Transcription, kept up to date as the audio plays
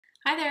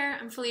Hi there,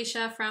 I'm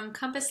Felicia from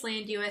Compass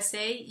Land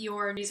USA,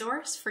 your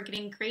resource for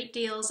getting great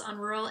deals on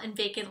rural and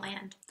vacant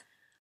land.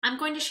 I'm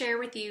going to share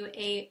with you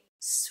a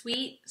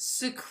sweet,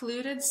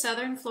 secluded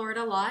southern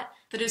Florida lot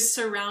that is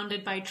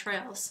surrounded by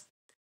trails.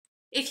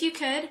 If you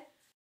could,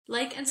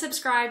 like and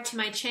subscribe to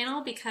my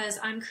channel because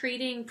I'm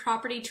creating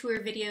property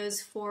tour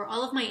videos for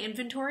all of my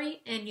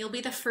inventory and you'll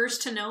be the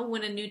first to know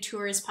when a new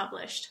tour is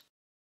published.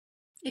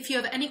 If you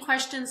have any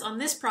questions on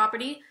this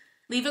property,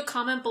 leave a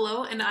comment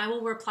below and I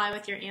will reply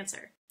with your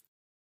answer.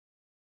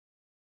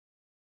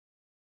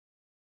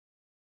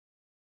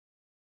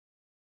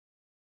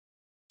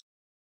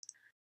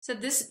 So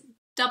this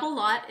double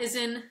lot is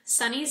in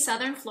sunny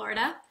southern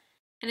Florida,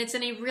 and it's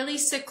in a really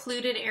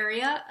secluded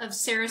area of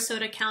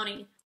Sarasota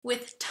County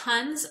with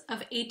tons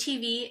of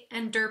ATV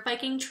and dirt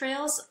biking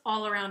trails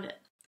all around it.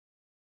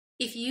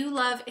 If you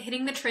love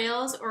hitting the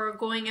trails or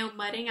going out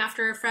mudding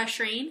after a fresh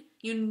rain,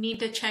 you need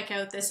to check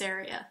out this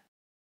area.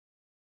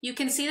 You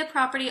can see the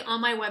property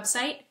on my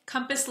website,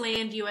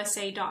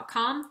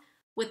 compasslandusa.com,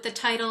 with the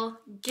title,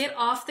 Get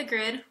Off the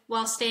Grid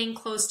While Staying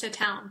Close to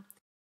Town.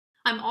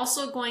 I'm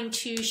also going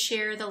to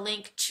share the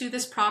link to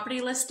this property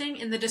listing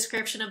in the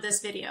description of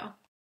this video.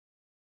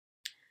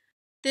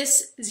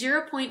 This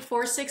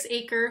 0.46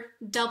 acre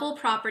double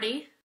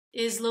property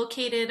is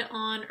located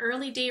on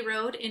Early Day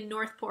Road in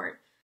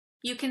Northport.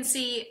 You can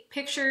see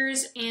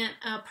pictures and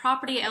a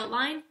property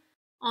outline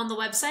on the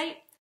website.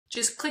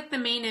 Just click the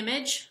main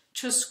image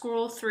to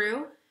scroll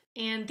through,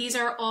 and these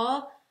are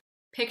all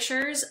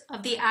pictures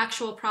of the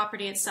actual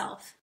property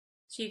itself.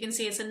 So you can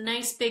see it's a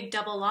nice big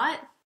double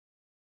lot.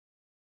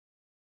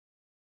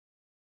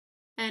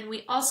 And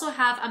we also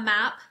have a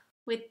map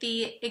with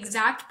the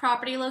exact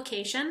property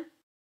location.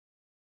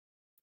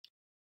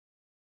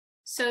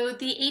 So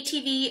the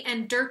ATV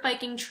and dirt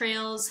biking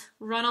trails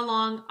run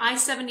along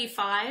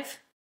I-75.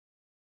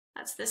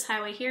 That's this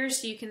highway here,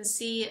 so you can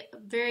see a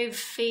very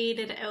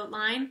faded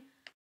outline.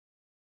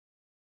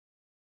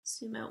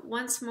 Zoom out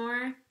once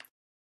more.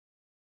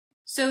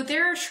 So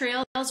there are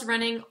trails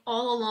running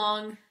all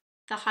along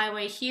the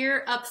highway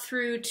here up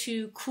through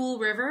to Cool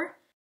River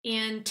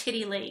and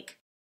Titty Lake.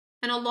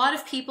 And a lot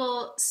of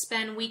people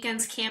spend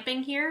weekends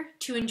camping here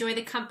to enjoy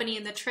the company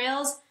and the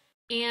trails.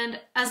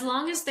 And as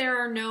long as there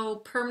are no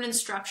permanent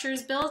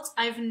structures built,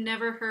 I've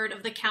never heard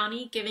of the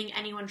county giving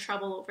anyone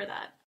trouble over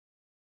that.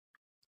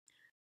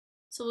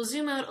 So we'll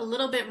zoom out a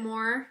little bit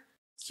more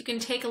so you can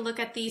take a look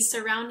at the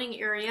surrounding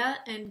area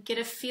and get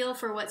a feel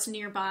for what's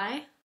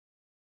nearby.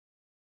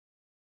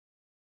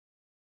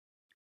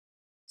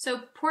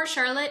 So Port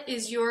Charlotte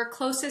is your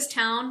closest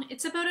town.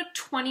 It's about a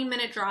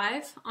 20-minute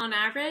drive on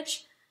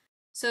average.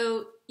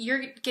 So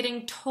you're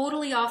getting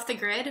totally off the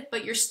grid,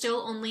 but you're still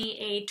only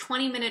a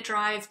 20-minute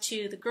drive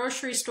to the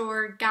grocery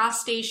store, gas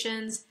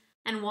stations,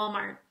 and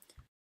Walmart.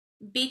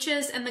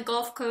 Beaches and the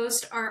Gulf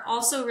Coast are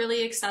also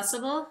really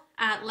accessible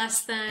at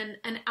less than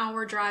an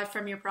hour drive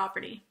from your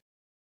property.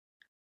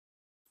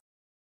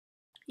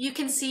 You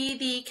can see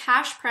the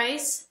cash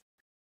price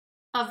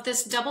of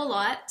this double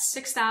lot,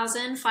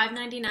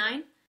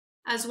 $6,599,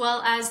 as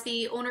well as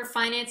the owner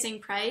financing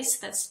price,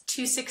 that's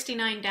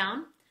 $269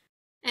 down.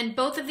 And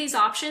both of these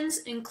options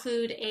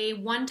include a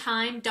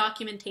one-time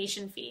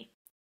documentation fee.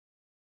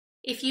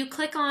 If you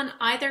click on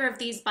either of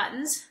these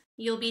buttons,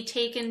 you'll be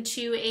taken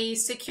to a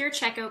secure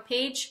checkout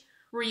page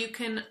where you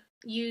can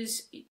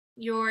use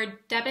your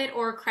debit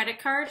or credit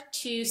card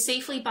to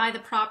safely buy the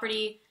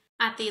property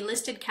at the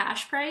listed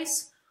cash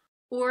price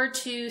or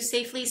to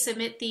safely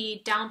submit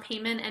the down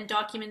payment and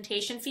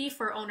documentation fee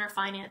for owner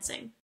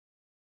financing.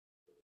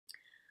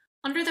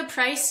 Under the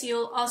price,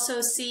 you'll also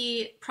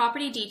see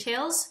property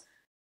details.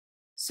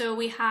 So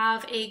we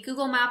have a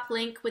Google Map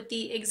link with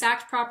the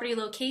exact property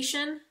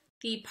location,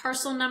 the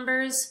parcel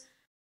numbers,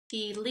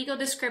 the legal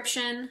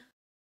description,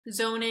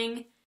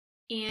 zoning,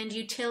 and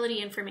utility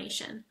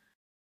information.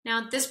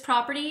 Now this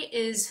property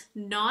is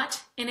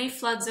not in a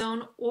flood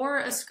zone or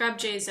a scrub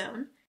J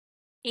zone,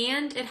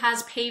 and it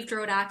has paved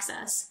road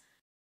access.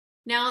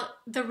 Now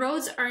the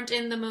roads aren't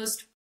in the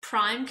most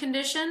prime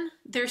condition.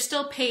 They're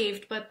still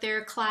paved, but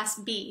they're Class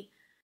B.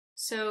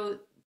 So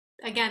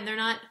again, they're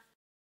not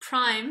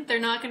prime, they're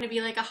not going to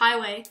be like a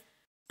highway,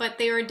 but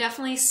they are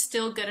definitely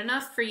still good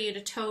enough for you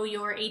to tow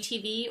your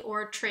ATV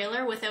or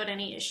trailer without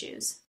any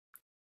issues.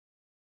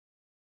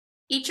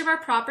 Each of our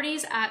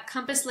properties at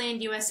Compass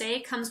Land USA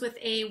comes with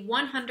a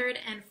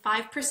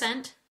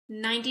 105%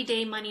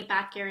 90-day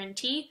money-back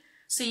guarantee,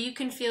 so you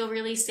can feel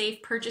really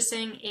safe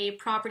purchasing a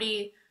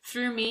property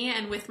through me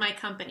and with my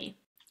company.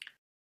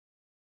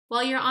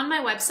 While you're on my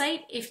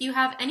website, if you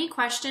have any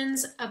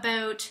questions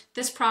about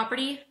this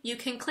property, you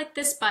can click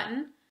this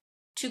button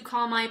to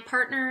call my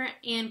partner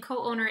and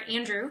co-owner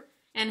Andrew,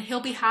 and he'll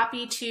be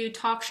happy to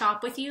talk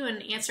shop with you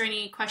and answer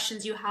any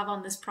questions you have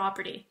on this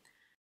property.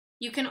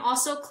 You can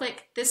also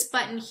click this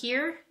button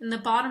here in the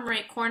bottom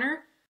right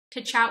corner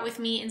to chat with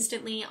me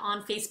instantly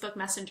on Facebook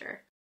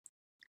Messenger.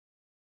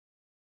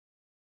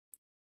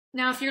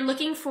 Now, if you're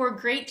looking for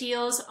great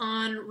deals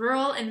on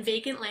rural and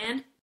vacant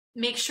land,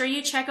 make sure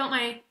you check out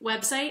my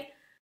website,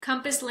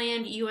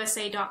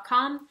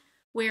 compasslandusa.com,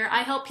 where I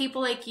help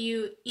people like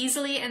you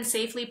easily and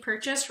safely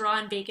purchase raw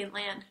and vacant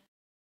land.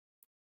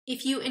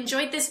 If you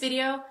enjoyed this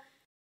video,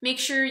 make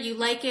sure you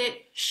like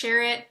it,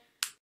 share it,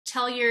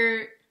 tell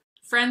your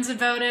friends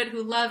about it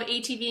who love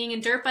ATVing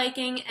and dirt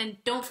biking, and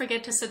don't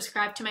forget to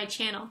subscribe to my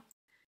channel.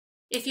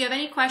 If you have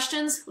any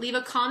questions, leave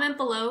a comment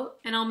below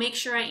and I'll make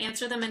sure I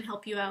answer them and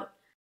help you out.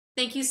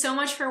 Thank you so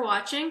much for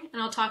watching,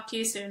 and I'll talk to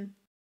you soon.